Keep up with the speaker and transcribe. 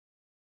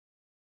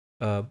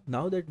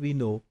Now that we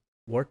know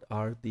what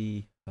are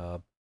the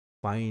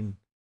fine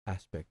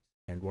aspects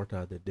and what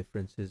are the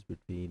differences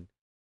between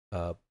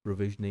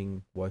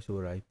provisioning voice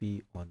over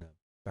IP on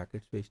a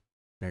packet switched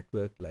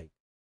network like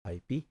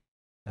IP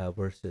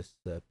versus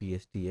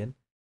PSTN,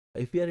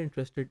 if we are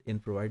interested in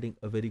providing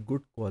a very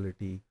good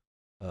quality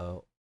uh,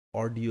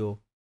 audio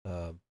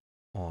uh,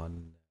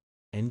 on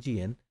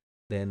NGN,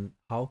 then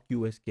how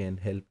QS can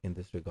help in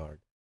this regard,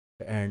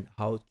 and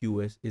how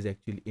QS is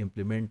actually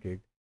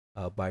implemented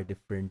by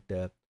different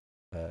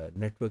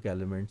network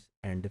elements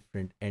and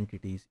different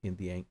entities in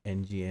the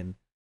NGN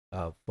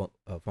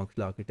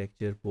functional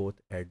architecture,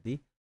 both at the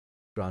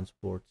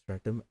transport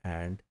stratum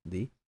and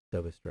the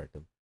service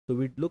stratum. So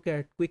we look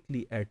at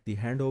quickly at the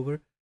handover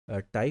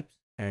types,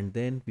 and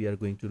then we are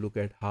going to look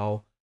at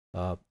how,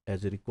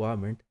 as a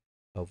requirement,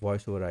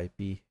 voice over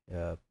IP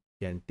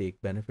can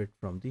take benefit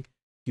from the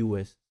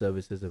QS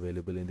services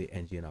available in the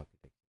NGN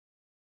architecture.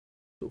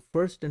 So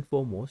first and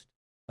foremost,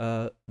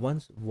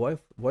 once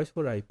voice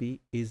over IP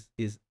is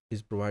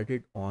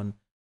provided on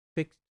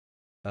fixed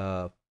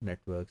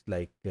networks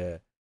like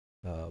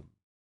uh,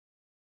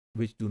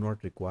 which do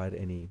not require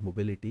any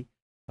mobility,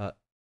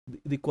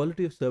 the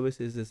quality of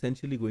service is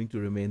essentially going to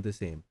remain the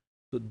same.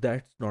 So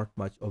that's not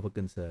much of a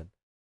concern.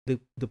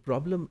 The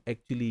problem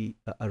actually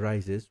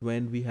arises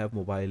when we have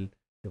mobile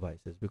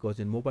devices, because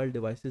in mobile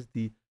devices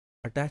the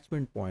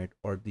attachment point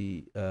or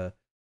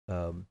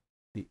um,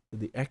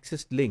 the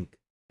access link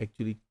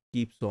actually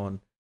keeps on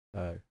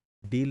uh,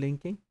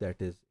 delinking.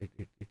 That is, it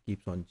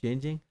keeps on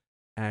changing,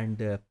 and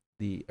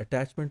the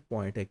attachment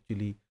point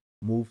actually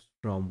moves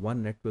from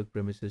one network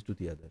premises to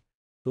the other.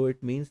 So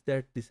it means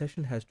that the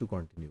session has to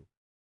continue.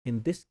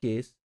 In this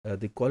case,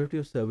 the quality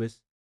of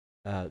service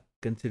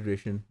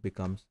consideration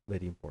becomes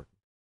very important.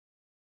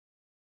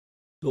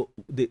 So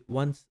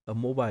once a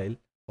mobile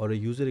or a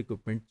user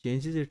equipment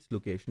changes its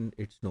location,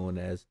 it's known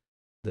as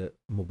the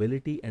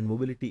mobility, and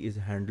mobility is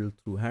handled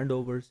through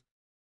handovers.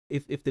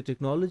 If the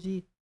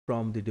technology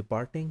from the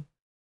departing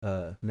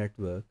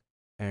network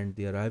and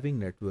the arriving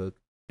network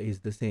is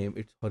the same,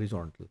 it's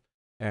horizontal,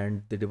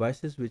 and the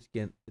devices which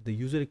can, the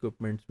user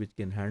equipments which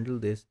can handle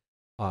this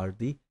are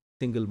the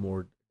single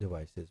mode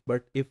devices.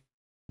 But if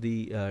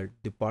the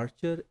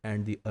departure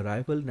and the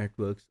arrival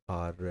networks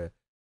are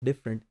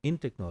different in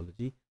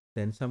technology,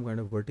 then some kind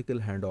of vertical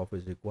handoff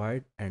is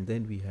required, and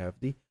then we have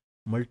the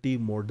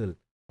multimodal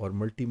or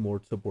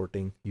multi-mode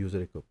supporting user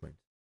equipment.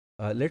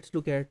 Let's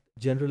look at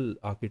general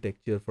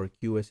architecture for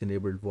QoS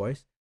enabled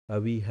voice.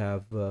 We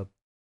have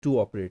two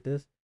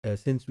operators.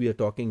 Since we are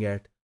talking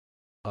at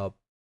a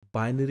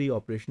binary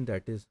operation,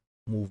 that is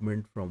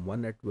movement from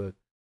one network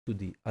to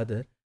the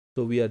other,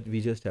 so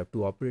we just have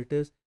two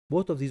operators.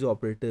 Both of these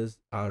operators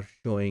are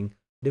showing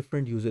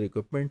different user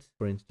equipments.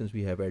 For instance,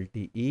 we have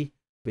LTE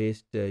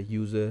based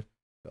user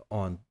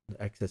on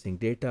accessing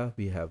data,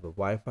 we have a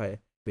Wi-Fi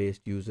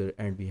based user,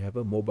 and we have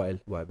a mobile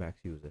WiMAX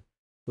user.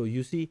 So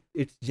you see,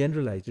 it's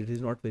generalized, it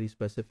is not very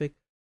specific.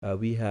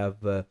 We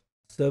have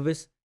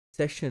service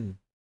session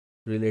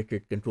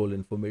related control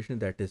information,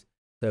 that is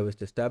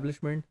service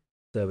establishment,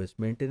 service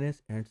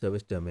maintenance, and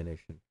service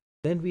termination.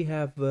 Then we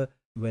have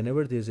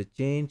whenever there's a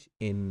change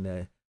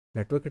in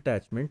network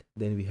attachment,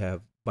 then we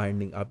have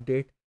binding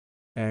update.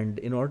 And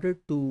in order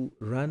to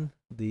run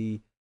the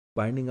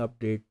binding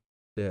update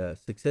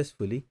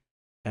successfully,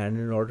 and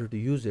in order to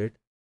use it,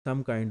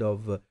 some kind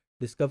of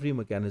discovery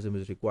mechanism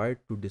is required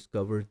to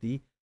discover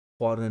the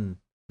foreign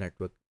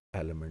network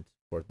elements.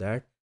 For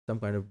that, some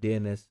kind of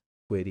DNS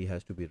query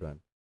has to be run.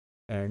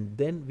 And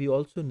then we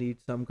also need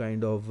some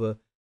kind of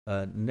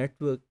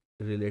network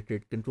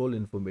related control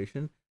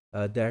information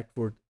that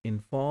would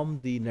inform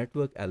the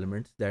network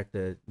elements that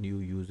the new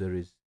user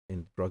is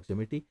in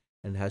proximity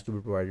and has to be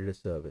provided a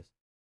service.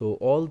 So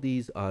all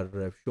these are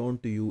shown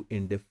to you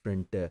in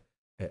different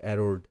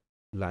arrowed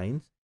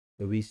lines.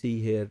 We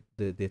see here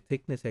the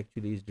thickness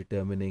actually is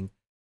determining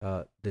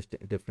the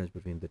difference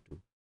between the two.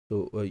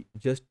 So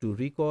just to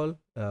recall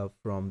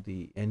from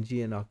the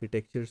NGN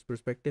architecture's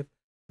perspective,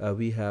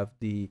 we have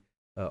the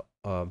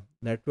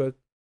network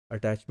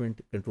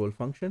attachment control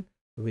function,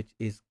 which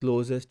is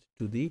closest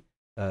to the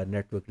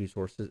network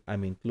resources, I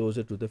mean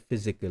closer to the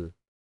physical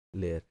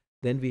layer.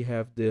 Then we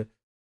have the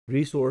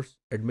resource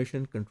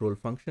admission control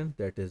function,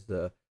 that is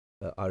the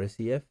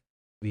RSEF.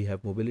 We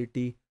have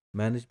mobility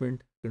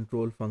management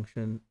control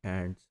function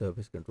and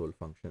service control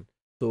function.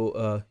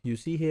 So you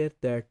see here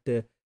that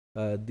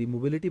the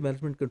mobility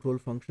management control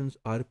functions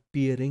are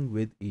peering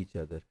with each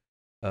other.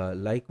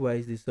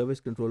 Likewise, the service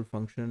control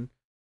function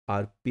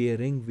are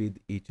pairing with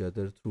each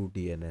other through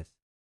DNS.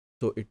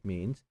 So it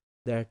means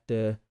that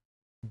there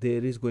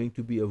is going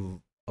to be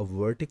a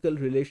vertical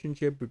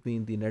relationship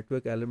between the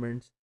network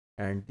elements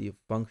and the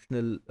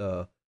functional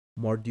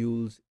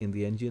modules in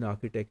the engine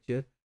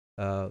architecture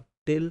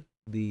till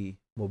the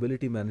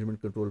mobility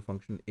management control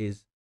function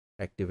is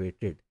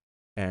activated.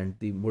 And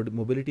the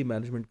mobility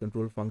management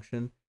control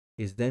function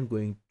is then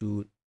going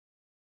to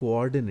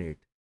coordinate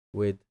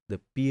with the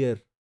peer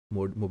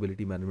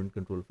mobility management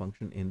control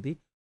function in the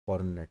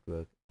foreign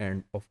network.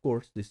 And of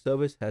course, the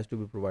service has to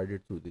be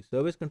provided through the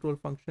service control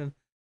function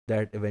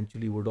that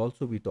eventually would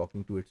also be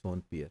talking to its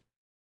own peer.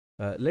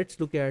 Let's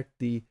look at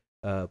the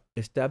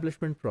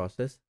establishment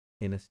process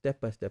in a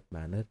step-by-step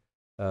manner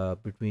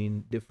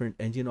between different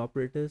engine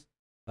operators.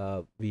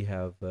 We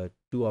have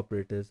two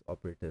operators,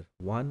 operator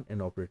 1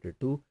 and operator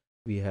 2.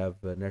 We have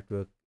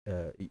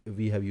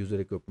we have user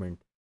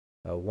equipment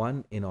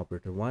 1 in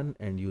operator 1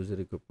 and user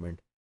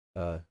equipment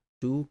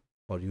 2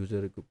 or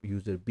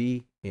user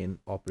B in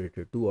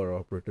operator 2 or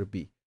operator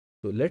B.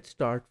 So let's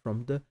start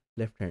from the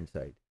left hand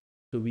side.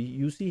 So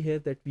you see here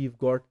that we've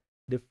got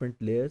different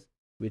layers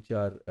which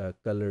are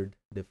colored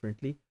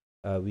differently.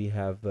 We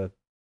have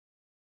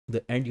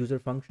the end user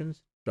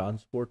functions,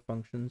 transport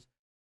functions,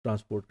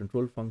 transport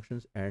control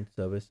functions, and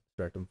service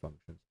stratum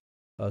functions.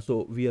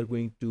 So we are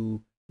going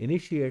to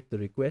initiate the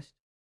request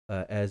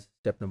as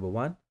step number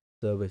 1.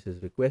 Service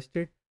is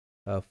requested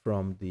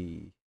from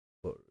the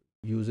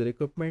user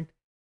equipment.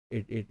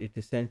 It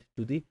is sent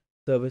to the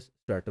service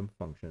stratum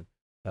function,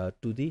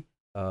 to the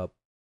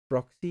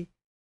proxy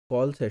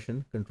call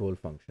session control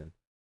function,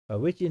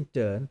 which in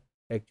turn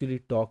actually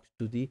talks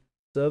to the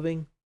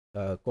serving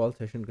call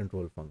session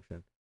control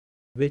function,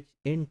 which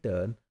in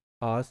turn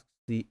asks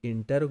the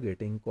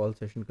interrogating call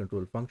session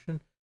control function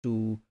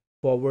to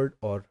forward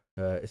or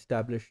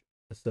establish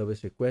a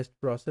service request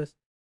process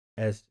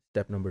as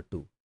step number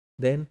 2.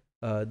 Then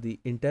the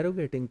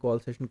interrogating call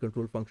session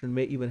control function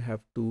may even have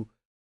to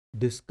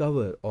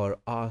discover or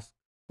ask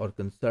or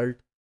consult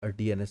a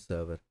DNS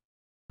server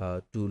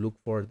to look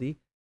for the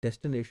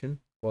destination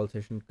call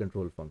session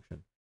control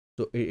function.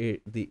 So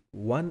the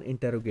one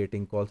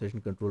interrogating call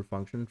session control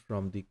function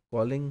from the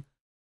calling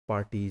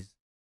party's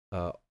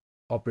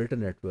operator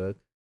network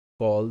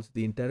calls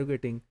the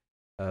interrogating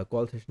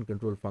call session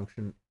control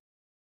function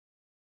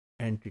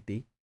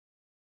entity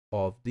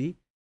of the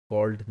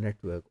called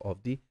network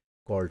of the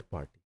called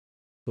party.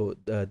 So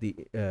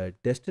the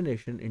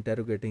destination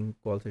interrogating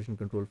call session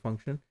control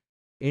function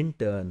in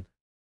turn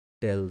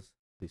tells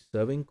the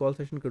serving call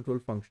session control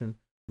function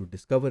to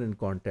discover and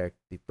contact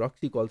the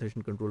proxy call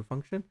session control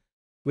function,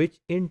 which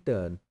in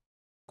turn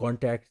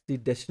contacts the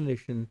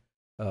destination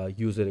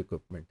user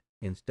equipment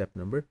in step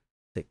number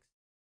 6.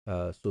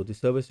 So the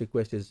service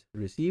request is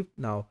received.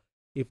 Now,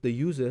 if the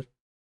user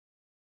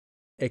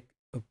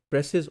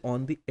presses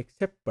on the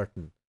accept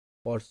button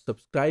or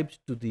subscribes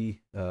to the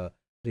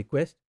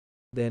request,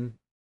 then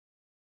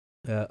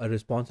a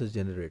response is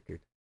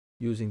generated.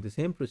 Using the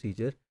same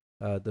procedure,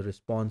 the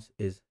response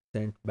is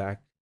sent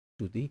back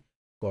to the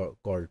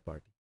called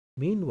party.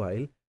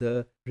 Meanwhile,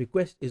 the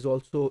request is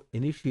also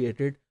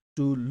initiated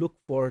to look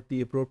for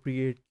the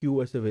appropriate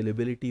QoS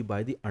availability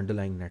by the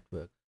underlying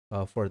network.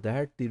 For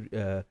that,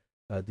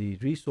 the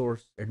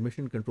resource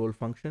admission control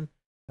function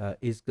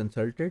is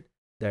consulted.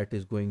 That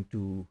is going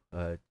to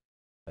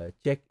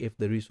check if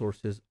the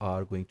resources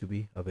are going to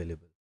be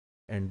available.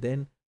 And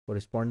then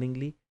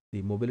correspondingly,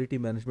 the mobility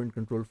management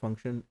control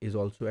function is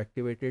also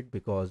activated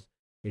because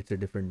it's a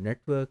different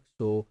network.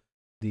 So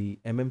the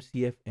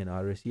MMCF and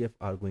RSCF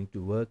are going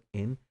to work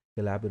in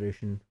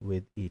collaboration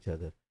with each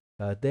other.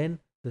 Then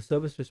the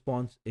service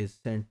response is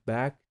sent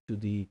back to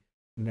the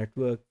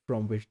network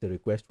from which the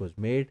request was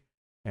made.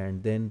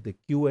 And then the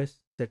QoS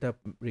setup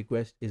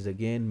request is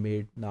again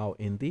made now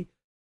in the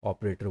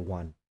operator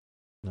 1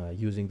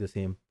 using the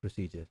same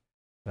procedure.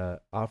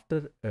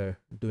 After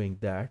doing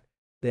that,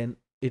 then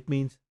it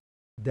means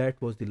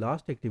that was the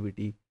last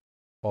activity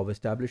of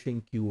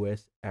establishing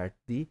QoS at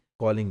the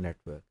calling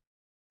network.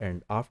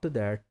 And after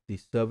that, the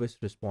service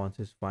response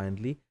is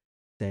finally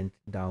sent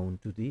down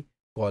to the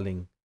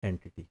calling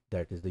entity,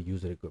 that is the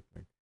user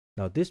equipment.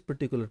 Now, this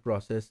particular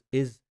process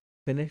is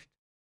finished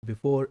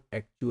before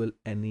actual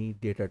any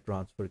data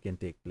transfer can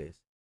take place.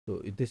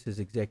 So this is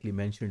exactly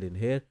mentioned in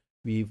here.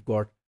 We've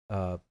got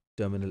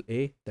terminal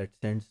A that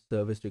sends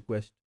service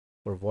request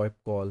for VoIP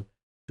call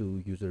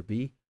to user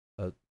B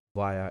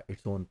via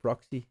its own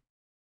proxy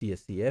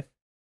CSCF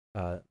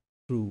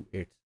through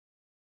its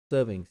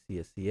serving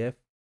CSCF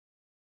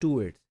to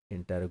its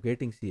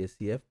interrogating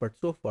CSCF, but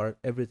so far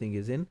everything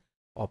is in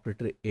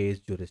operator A's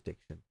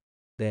jurisdiction.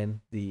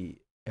 Then the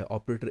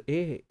operator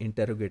A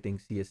interrogating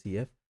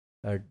CSCF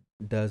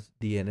does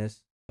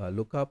DNS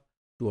lookup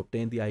to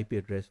obtain the IP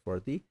address for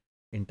the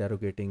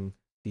interrogating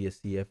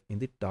CSCF in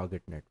the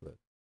target network.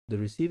 The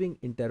receiving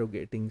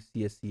interrogating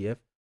CSCF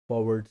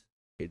forwards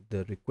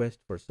the request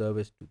for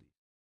service to the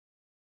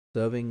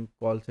serving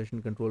call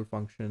session control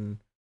function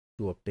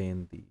to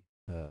obtain the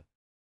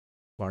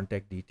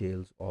contact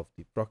details of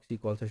the proxy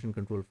call session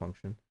control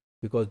function,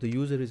 because the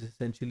user is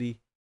essentially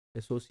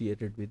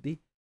associated with the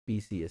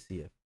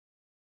PCSCF.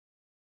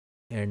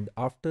 And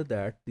after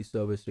that, the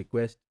service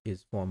request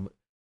is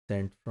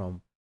sent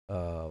from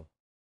A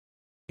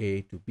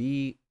to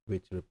B,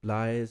 which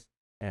replies,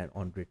 and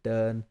on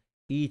return,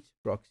 each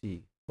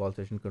proxy call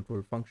session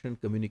control function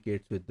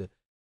communicates with the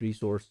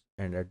resource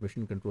and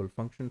admission control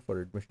function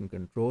for admission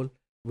control.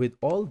 With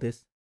all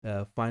this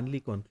finally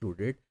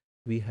concluded,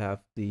 we have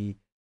the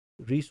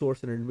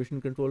resource and admission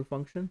control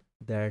function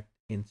that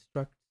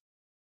instructs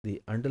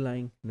the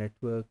underlying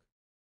network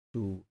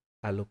to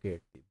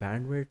allocate the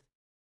bandwidth,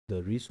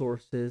 the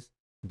resources,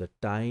 the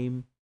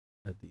time,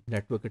 the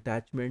network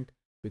attachment,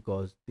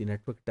 because the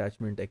network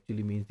attachment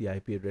actually means the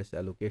IP address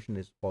allocation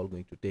is all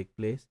going to take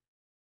place.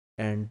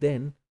 And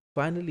then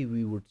finally,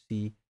 we would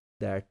see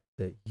that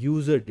the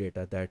user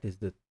data, that is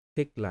the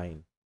thick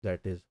line,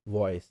 that is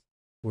voice,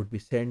 would be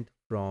sent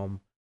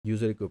from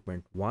user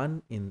equipment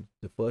 1 in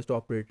the first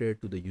operator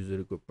to the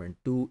user equipment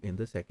 2 in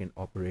the second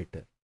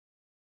operator.